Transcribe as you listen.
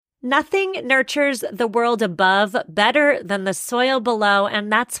Nothing nurtures the world above better than the soil below,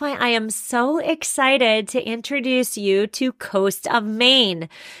 and that's why I am so excited to introduce you to Coast of Maine.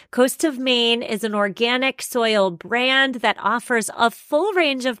 Coast of Maine is an organic soil brand that offers a full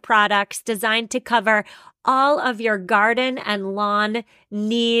range of products designed to cover all of your garden and lawn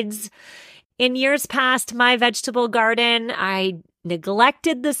needs. In years past, my vegetable garden, I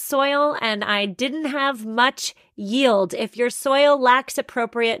neglected the soil and I didn't have much yield. If your soil lacks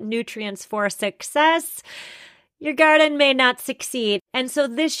appropriate nutrients for success, your garden may not succeed. And so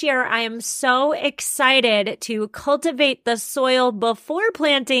this year, I am so excited to cultivate the soil before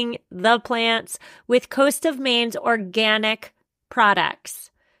planting the plants with Coast of Maine's organic products.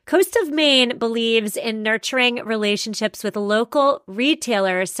 Coast of Maine believes in nurturing relationships with local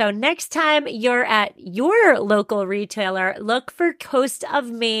retailers. So next time you're at your local retailer, look for Coast of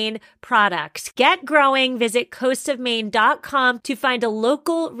Maine products. Get growing. Visit coastofmaine.com to find a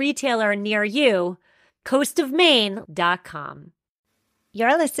local retailer near you. coastofmaine.com.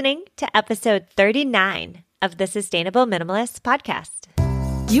 You're listening to episode 39 of the Sustainable Minimalist Podcast.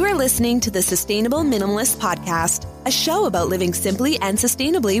 You are listening to the Sustainable Minimalist Podcast, a show about living simply and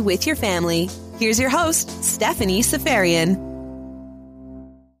sustainably with your family. Here's your host, Stephanie Seferian.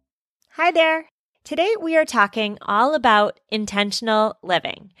 Hi there. Today we are talking all about intentional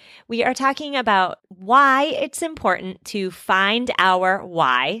living. We are talking about why it's important to find our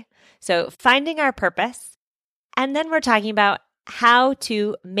why, so finding our purpose, and then we're talking about how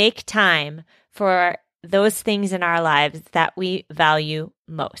to make time for those things in our lives that we value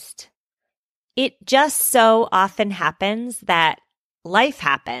most. It just so often happens that life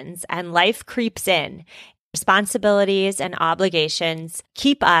happens and life creeps in. Responsibilities and obligations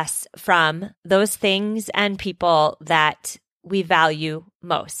keep us from those things and people that we value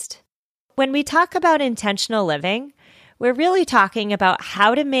most. When we talk about intentional living, we're really talking about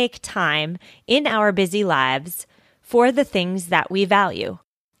how to make time in our busy lives for the things that we value.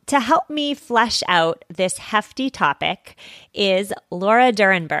 To help me flesh out this hefty topic is Laura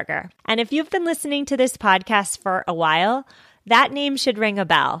Durenberger. And if you've been listening to this podcast for a while, that name should ring a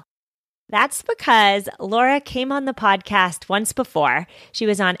bell. That's because Laura came on the podcast once before. She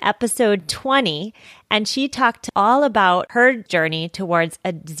was on episode 20, and she talked all about her journey towards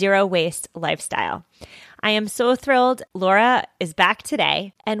a zero-waste lifestyle. I am so thrilled Laura is back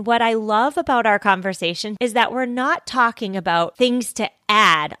today. And what I love about our conversation is that we're not talking about things to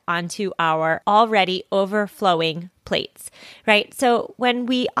add onto our already overflowing plates, right? So when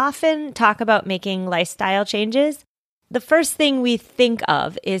we often talk about making lifestyle changes, the first thing we think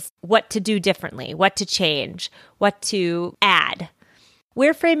of is what to do differently, what to change, what to add.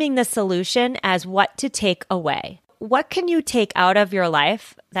 We're framing the solution as what to take away. What can you take out of your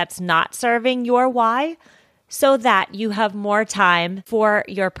life that's not serving your why so that you have more time for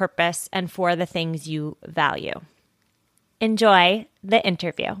your purpose and for the things you value? Enjoy the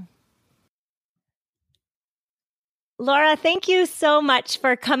interview. Laura, thank you so much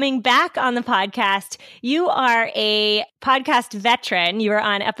for coming back on the podcast. You are a podcast veteran. You were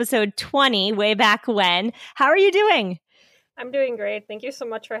on episode 20 way back when. How are you doing? I'm doing great. Thank you so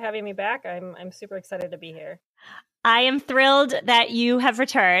much for having me back. I'm super excited to be here. I am thrilled that you have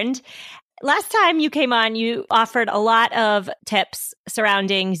returned. Last time you came on, you offered a lot of tips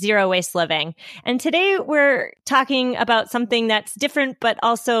surrounding zero waste living. And today we're talking about something that's different but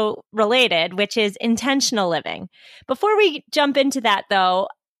also related, which is intentional living. Before we jump into that, though,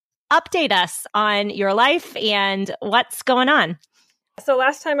 update us on your life and what's going on. So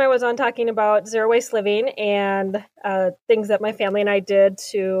last time I was on talking about zero waste living and things that my family and I did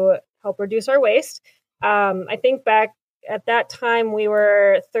to help reduce our waste. I think back at that time, we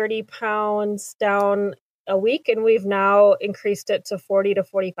were 30 pounds down a week, and we've now increased it to 40 to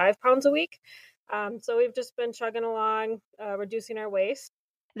 45 pounds a week. So we've just been chugging along, reducing our waste.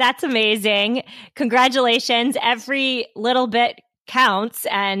 That's amazing. Congratulations. Every little bit counts,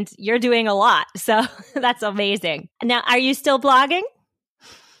 and you're doing a lot. So that's amazing. Now, are you still blogging?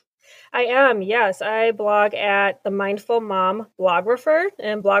 I am, yes. I blog at the Mindful Mom Blographer,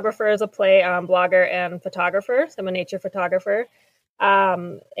 and Blographer is a play on blogger and photographer. So I'm a nature photographer.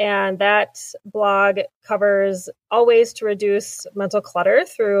 And that blog covers all ways to reduce mental clutter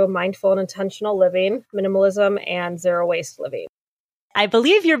through mindful and intentional living, minimalism, and zero waste living. I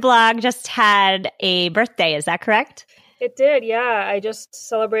believe your blog just had a birthday. Is that correct? It did, yeah. I just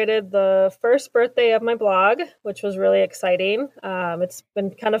celebrated the first birthday of my blog, which was really exciting. It's been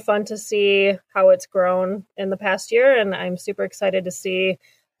kind of fun to see how it's grown in the past year, and I'm super excited to see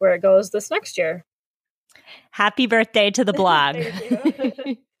where it goes this next year. Happy birthday to the blog. Thank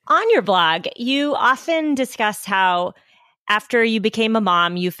you. On your blog, you often discuss how after you became a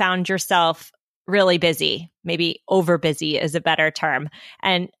mom, you found yourself really busy, maybe over busy is a better term.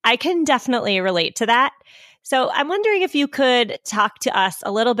 And I can definitely relate to that. So I'm wondering if you could talk to us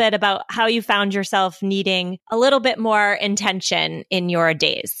a little bit about how you found yourself needing a little bit more intention in your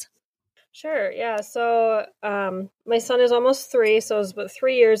days. Sure. Yeah. So my son is almost 3. So it was about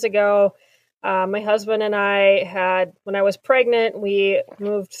 3 years ago. My husband and I had, when I was pregnant, we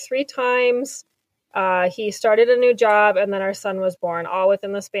moved 3 times. He started a new job, and then our son was born, all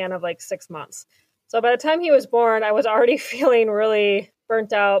within the span of like 6 months. So by the time he was born, I was already feeling really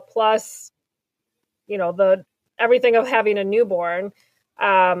burnt out. Plus, the everything of having a newborn.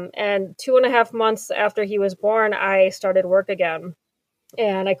 And 2.5 months after he was born, I started work again.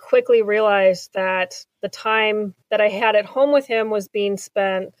 And I quickly realized that the time that I had at home with him was being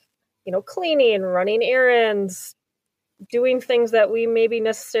spent, cleaning, running errands, doing things that we maybe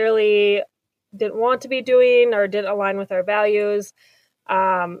necessarily didn't want to be doing or didn't align with our values.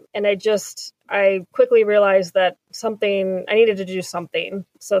 And I quickly realized that I needed to do something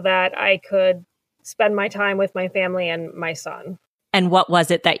so that I could spend my time with my family and my son. And what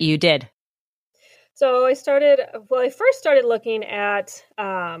was it that you did? So I first started looking at,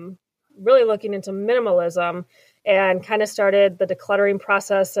 really looking into minimalism and kind of started the decluttering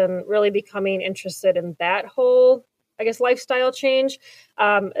process and really becoming interested in that whole, I guess, lifestyle change.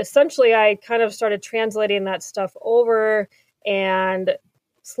 Essentially, I kind of started translating that stuff over and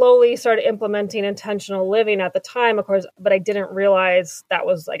slowly started implementing intentional living at the time, of course, but I didn't realize that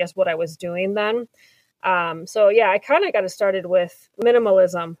was, I guess, what I was doing then. I kind of got it started with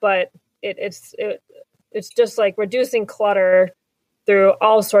minimalism, but it's just like reducing clutter through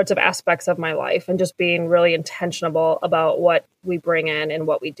all sorts of aspects of my life and just being really intentional about what we bring in and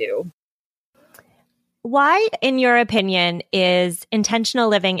what we do. Why, in your opinion, is intentional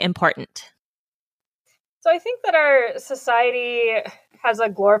living important? So I think that our society has a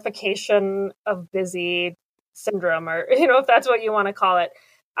glorification of busy syndrome, or, if that's what you want to call it.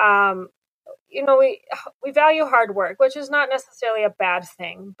 We value hard work, which is not necessarily a bad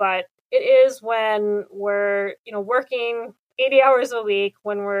thing, but it is when we're, working 80 hours a week,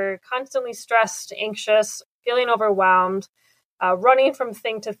 when we're constantly stressed, anxious, feeling overwhelmed, running from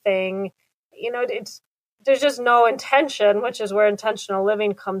thing to thing, there's just no intention, which is where intentional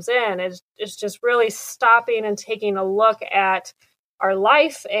living comes in. It's just really stopping and taking a look at our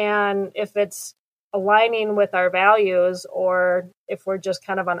life and if it's aligning with our values or if we're just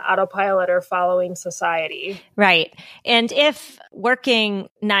kind of on autopilot or following society. Right. And if working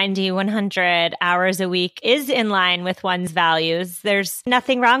 90, 100 hours a week is in line with one's values, there's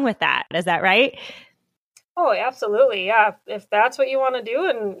nothing wrong with that. Is that right? Oh, absolutely. Yeah. If that's what you want to do,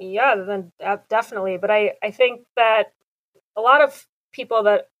 and then definitely. But I think that a lot of people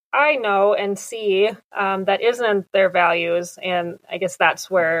that I know and see that isn't their values. And I guess that's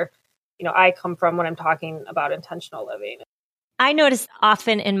where, I come from when I'm talking about intentional living. I notice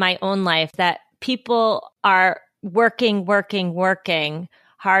often in my own life that people are working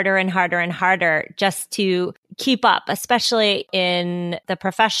harder and harder and harder just to keep up, especially in the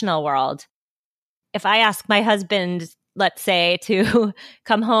professional world. If I ask my husband, let's say, to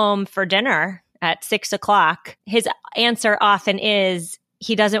come home for dinner at 6:00, his answer often is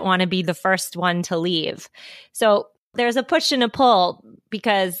he doesn't want to be the first one to leave. So there's a push and a pull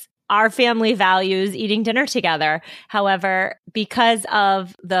because our family values eating dinner together. However, because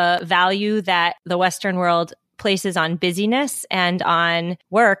of the value that the Western world places on busyness and on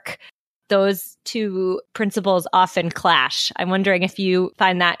work, those two principles often clash. I'm wondering if you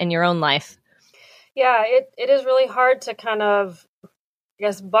find that in your own life. Yeah, it is really hard to kind of, I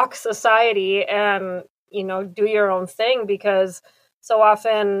guess, buck society and, do your own thing, because so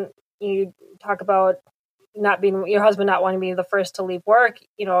often you talk about your husband not wanting to be the first to leave work,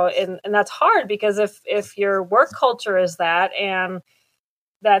 and that's hard because if your work culture is that, and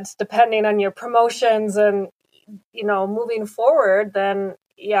that's depending on your promotions and, moving forward, then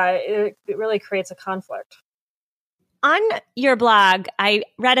it really creates a conflict. On your blog, I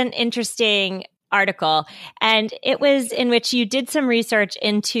read an interesting article, and it was in which you did some research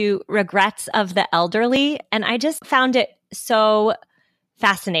into regrets of the elderly, and I just found it so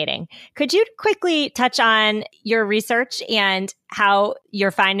fascinating. Could you quickly touch on your research and how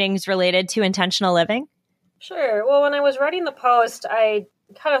your findings related to intentional living? Sure. Well, when I was writing the post, I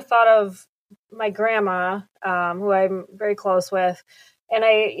kind of thought of my grandma, who I'm very close with, and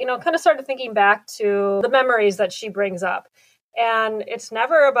I, kind of started thinking back to the memories that she brings up. And it's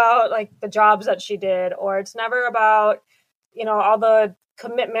never about like the jobs that she did, or it's never about, all the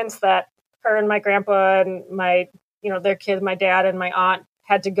commitments that her and my grandpa and my, their kids, my dad and my aunt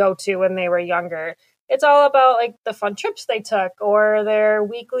had to go to when they were younger. it's all about like the fun trips they took or their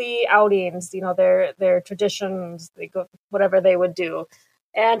weekly outings, their traditions, they go, whatever they would do.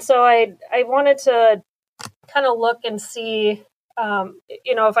 And so I wanted to kind of look and see,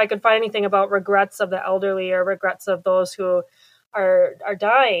 if I could find anything about regrets of the elderly or regrets of those who are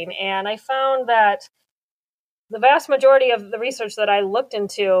dying. And I found that the vast majority of the research that I looked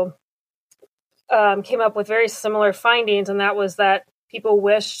into came up with very similar findings, and that was that people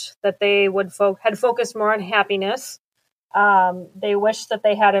wished that they would had focused more on happiness. They wished that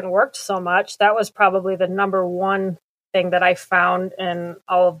they hadn't worked so much. That was probably the number one thing that I found in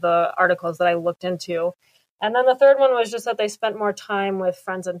all of the articles that I looked into. And then the third one was just that they spent more time with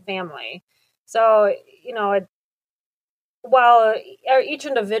friends and family. So, while each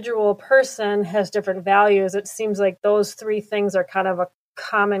individual person has different values, it seems like those three things are kind of a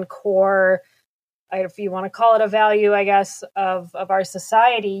common core, if you want to call it a value, I guess, of our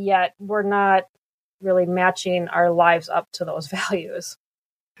society, yet we're not really matching our lives up to those values.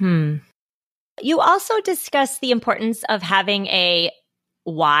 You also discuss the importance of having a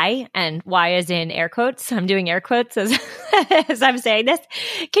why, and why is in air quotes. I'm doing air quotes as, as I'm saying this.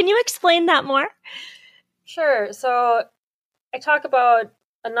 Can you explain that more? Sure. So I talk about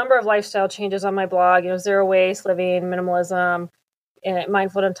a number of lifestyle changes on my blog, zero waste living, minimalism, and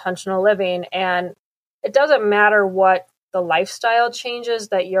mindful intentional living. And it doesn't matter what the lifestyle changes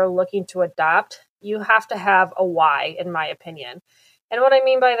that you're looking to adopt, you have to have a why, in my opinion. And what I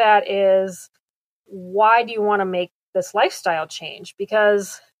mean by that is, why do you want to make this lifestyle change?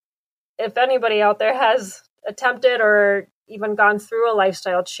 Because if anybody out there has attempted or even gone through a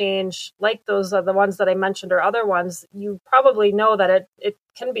lifestyle change like those are the ones that I mentioned or other ones, you probably know that it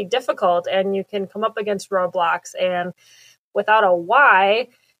can be difficult and you can come up against roadblocks. And without a why,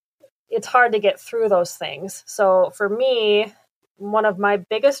 it's hard to get through those things. So for me, one of my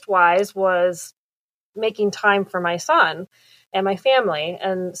biggest whys was making time for my son and my family.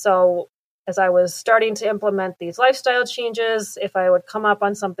 And so as I was starting to implement these lifestyle changes, if I would come up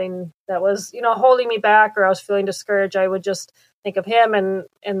on something that was, holding me back or I was feeling discouraged, I would just think of him and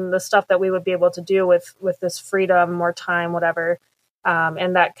the stuff that we would be able to do with this freedom, more time, whatever.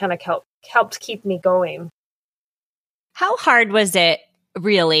 And that kind of helped keep me going. How hard was it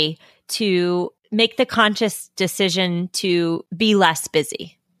really to make the conscious decision to be less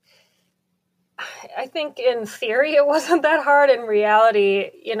busy? I think in theory it wasn't that hard. In reality,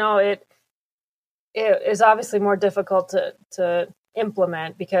 it is obviously more difficult to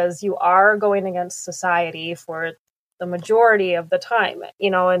implement because you are going against society for the majority of the time,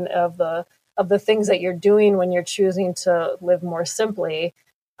 and of the things that you're doing when you're choosing to live more simply.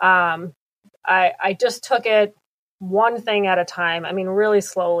 I just took it one thing at a time. I mean, really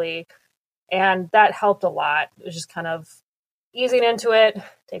slowly. And that helped a lot. It was just kind of easing into it,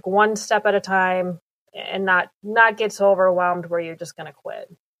 take one step at a time and not get so overwhelmed where you're just going to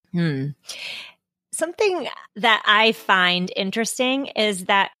quit. Something that I find interesting is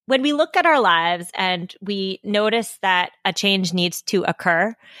that when we look at our lives and we notice that a change needs to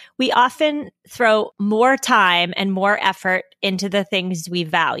occur, we often throw more time and more effort into the things we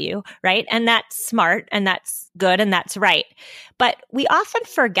value, right? And that's smart and that's good and that's right. But we often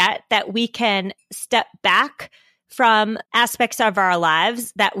forget that we can step back from aspects of our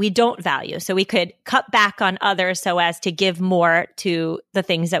lives that we don't value. So we could cut back on others so as to give more to the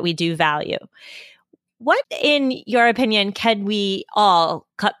things that we do value. What, in your opinion, can we all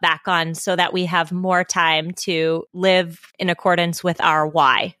cut back on so that we have more time to live in accordance with our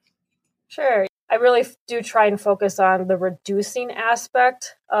why? Sure. I really do try and focus on the reducing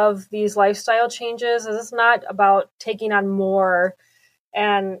aspect of these lifestyle changes. It's not about taking on more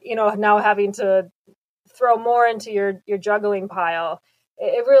and, now having to throw more into your juggling pile.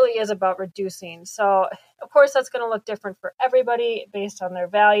 It really is about reducing. So, of course, that's going to look different for everybody based on their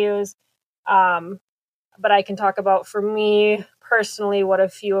values. But I can talk about, for me personally, what a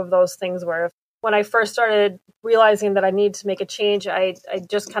few of those things were. When I first started realizing that I need to make a change, I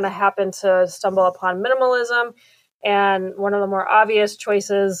just kind of happened to stumble upon minimalism. And one of the more obvious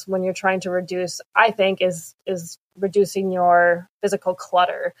choices when you're trying to reduce, I think, is reducing your physical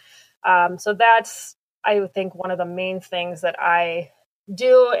clutter. So that's, I think, one of the main things that I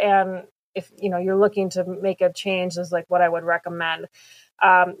do. And if you're looking to make a change, is like what I would recommend.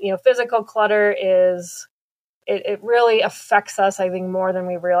 Physical clutter is, it really affects us, I think, more than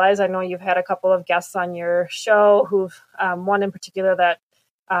we realize. I know you've had a couple of guests on your show who've, one in particular that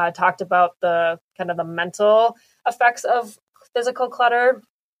talked about the kind of the mental effects of physical clutter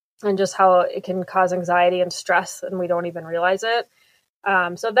and just how it can cause anxiety and stress, and we don't even realize it.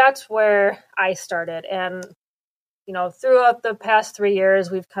 So that's where I started. And, throughout the past 3 years,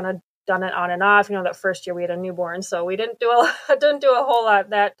 we've kind of done it on and off. That first year we had a newborn, so we didn't do a whole lot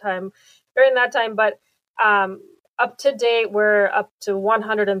during that time. But up to date, we're up to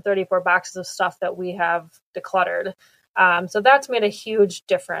 134 boxes of stuff that we have decluttered. So that's made a huge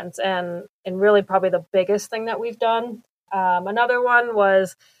difference, and really probably the biggest thing that we've done. Another one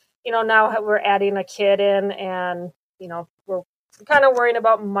was, now we're adding a kid in, and we're kind of worrying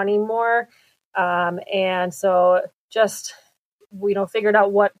about money more, and so just figured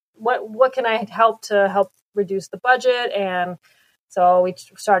out what can I help to help reduce the budget. And so we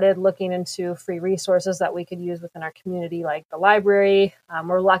started looking into free resources that we could use within our community, like the library.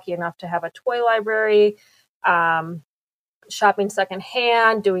 We're lucky enough to have a toy library, shopping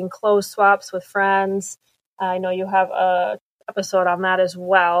secondhand, doing clothes swaps with friends. I know you have a episode on that as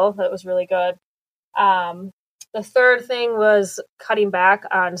well. That was really good. The third thing was cutting back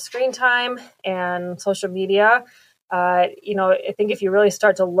on screen time and social media. I think if you really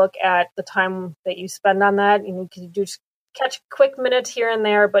start to look at the time that you spend on that, you can just catch quick minutes here and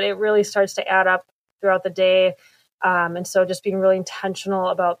there, but it really starts to add up throughout the day. And so just being really intentional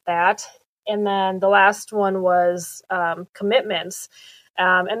about that. And then the last one was commitments.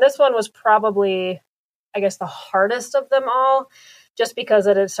 And this one was probably, I guess, the hardest of them all, just because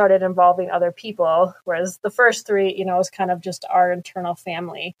it had started involving other people, whereas the first three, was kind of just our internal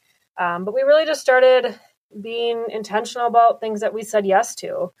family. But we really just started being intentional about things that we said yes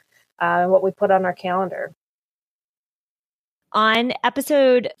to, and what we put on our calendar. On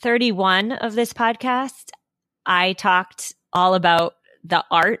episode 31 of this podcast, I talked all about the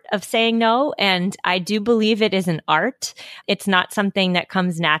art of saying no, and I do believe it is an art. It's not something that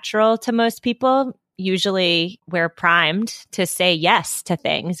comes natural to most people. Usually we're primed to say yes to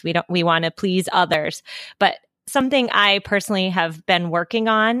things. We want to please others. But something I personally have been working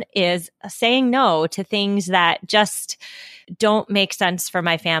on is saying no to things that just don't make sense for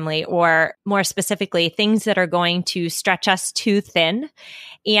my family, or more specifically, things that are going to stretch us too thin.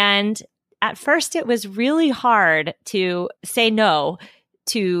 And at first, it was really hard to say no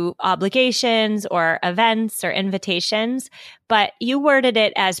to obligations or events or invitations, but you worded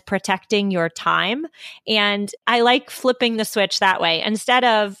it as protecting your time. And I like flipping the switch that way. Instead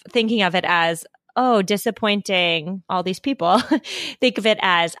of thinking of it as, oh, disappointing all these people, think of it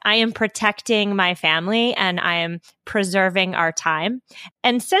as, I am protecting my family and I am preserving our time.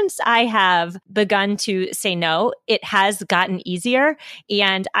 And since I have begun to say no, it has gotten easier.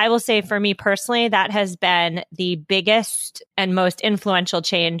 And I will say for me personally, that has been the biggest and most influential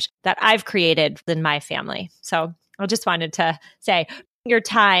change that I've created in my family. So I just wanted to say your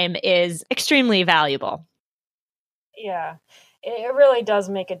time is extremely valuable. Yeah. It really does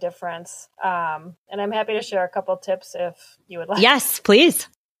make a difference. And I'm happy to share a couple tips if you would like. Yes, please.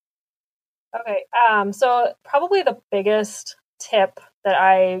 Okay. So probably the biggest tip that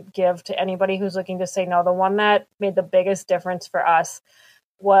I give to anybody who's looking to say no, the one that made the biggest difference for us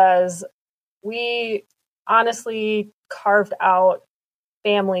was we honestly carved out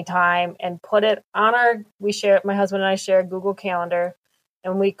family time and put it on my husband and I share a Google Calendar,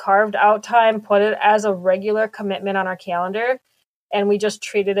 and we carved out time, put it as a regular commitment on our calendar. And we just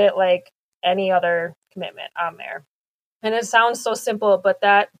treated it like any other commitment on there. And it sounds so simple, but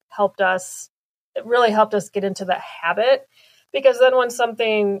that it really helped us get into the habit, because then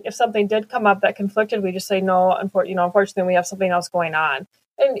if something did come up that conflicted, we just say, no, unfortunately we have something else going on.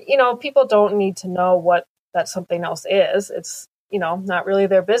 And, people don't need to know what that something else is. It's, not really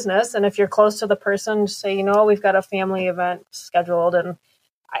their business. And if you're close to the person, just say, we've got a family event scheduled, and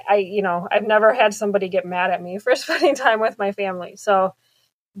I've never had somebody get mad at me for spending time with my family. So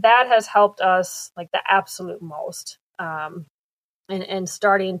that has helped us like the absolute most. And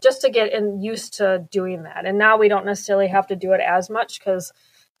starting just to get used to doing that. And now we don't necessarily have to do it as much, because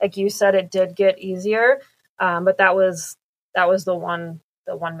like you said, it did get easier. But that was the one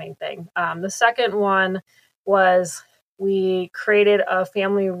main thing. The second one was we created a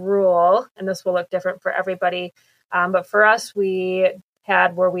family rule, and this will look different for everybody. But for us, we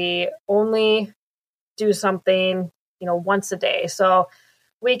had where we only do something, once a day. So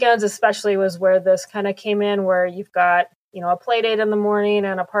weekends especially was where this kind of came in, where you've got, a play date in the morning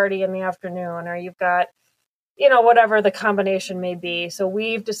and a party in the afternoon, or you've got, whatever the combination may be. So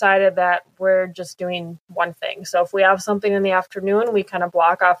we've decided that we're just doing one thing. So if we have something in the afternoon, we kind of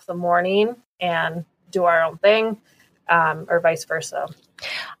block off the morning and do our own thing, or vice versa.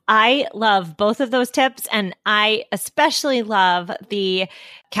 I love both of those tips. And I especially love the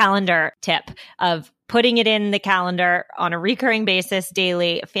calendar tip of putting it in the calendar on a recurring basis,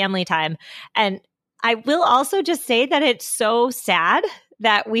 daily family time. And I will also just say that it's so sad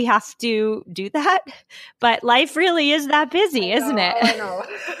that we have to do that, but life really is that busy, isn't it? I know.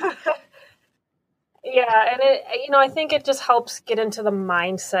 Yeah, and I think it just helps get into the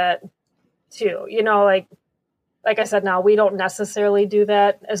mindset too. Like I said, now we don't necessarily do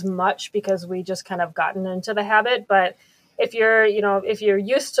that as much because we just kind of gotten into the habit. But if you're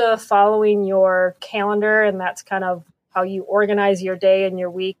used to following your calendar and that's kind of how you organize your day and your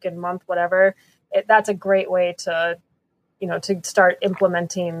week and month, whatever, that's a great way to start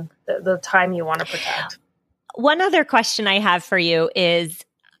implementing the time you want to protect. One other question I have for you is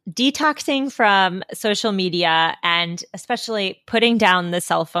detoxing from social media and especially putting down the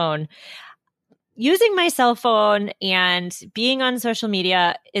cell phone. Using my cell phone and being on social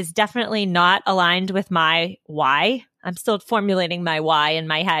media is definitely not aligned with my why. I'm still formulating my why in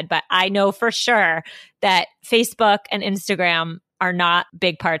my head, but I know for sure that Facebook and Instagram are not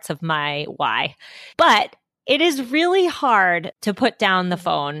big parts of my why. But it is really hard to put down the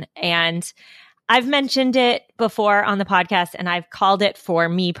phone. And I've mentioned it before on the podcast, and I've called it, for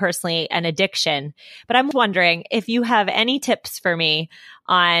me personally, an addiction. But I'm wondering if you have any tips for me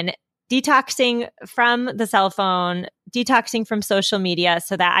on detoxing from the cell phone, detoxing from social media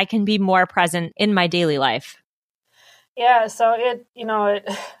so that I can be more present in my daily life. Yeah, so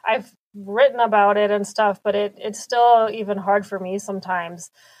I've written about it and stuff, but it's still even hard for me sometimes.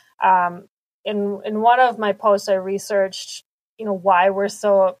 In one of my posts, I researched, why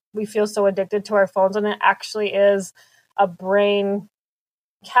we feel so addicted to our phones, and it actually is a brain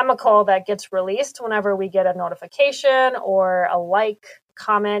chemical that gets released whenever we get a notification or a like,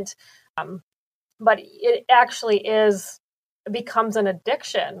 comment. But it actually becomes an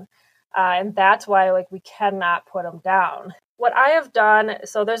addiction. And that's why we cannot put them down. What I have done,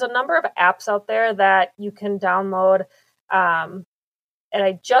 so there's a number of apps out there that you can download. And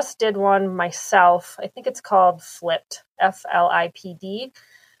I just did one myself. I think it's called Flipped, Flipd.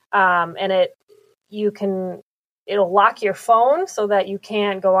 And it'll lock your phone so that you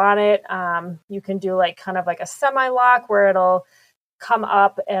can't go on it. You can do kind of a semi-lock where it'll come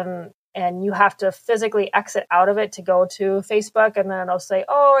up and you have to physically exit out of it to go to Facebook, and then it'll say,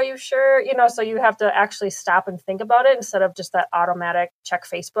 "Oh, are you sure?" So you have to actually stop and think about it instead of just that automatic check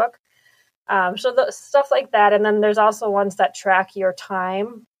Facebook. So the stuff like that. And then there's also ones that track your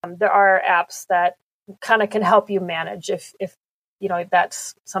time. There are apps that kind of can help you manage if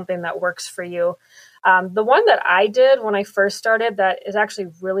that's something that works for you. The one that I did when I first started that is actually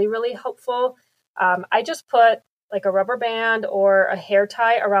really, really helpful. I just put a rubber band or a hair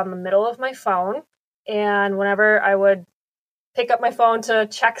tie around the middle of my phone. And whenever I would pick up my phone to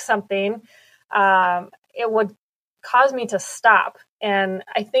check something, it would cause me to stop. And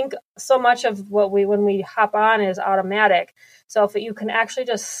I think so much of when we hop on is automatic. So if you can actually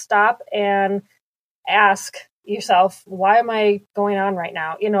just stop and ask yourself, why am I going on right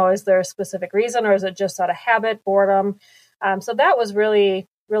now? Is there a specific reason, or is it just out of habit, boredom? So that was really,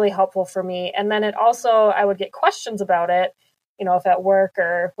 really helpful for me. And then I would get questions about it, if at work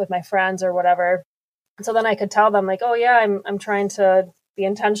or with my friends or whatever. So then I could tell them oh yeah, I'm trying to be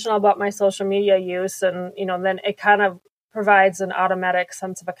intentional about my social media use. And, then it kind of provides an automatic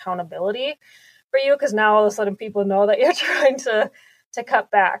sense of accountability for you, because now all of a sudden people know that you're trying to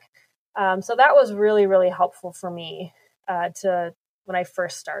cut back. So that was really, really helpful for me when I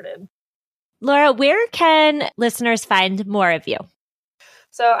first started. Laura, where can listeners find more of you?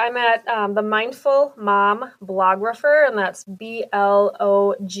 So I'm at the Mindful Mom Bloggrapher, and that's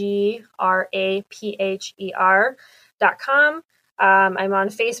blographer.com. I'm on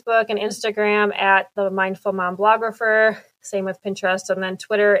Facebook and Instagram at the Mindful Mom Bloggrapher. Same with Pinterest, and then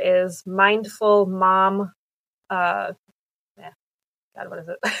Twitter is Mindful Mom. God, what is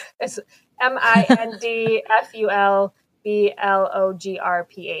it? It's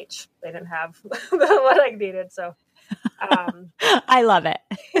MINDFULBLOGRPH. They didn't have what I needed, so. I love it.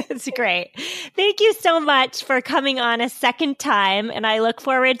 It's great. Thank you so much for coming on a second time. And I look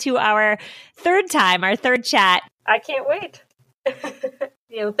forward to our third chat. I can't wait.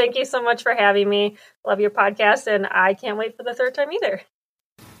 Thank you so much for having me. Love your podcast, and I can't wait for the third time either.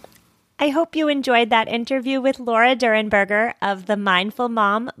 I hope you enjoyed that interview with Laura Durenberger of the Mindful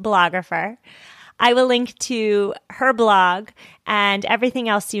Mom Bloggrapher. I will link to her blog and everything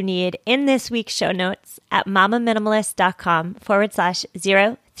else you need in this week's show notes at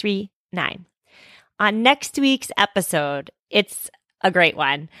mamaminimalist.com/039. On next week's episode, it's a great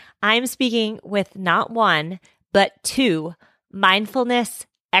one. I'm speaking with not one, but two mindfulness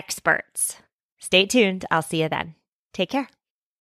experts. Stay tuned. I'll see you then. Take care.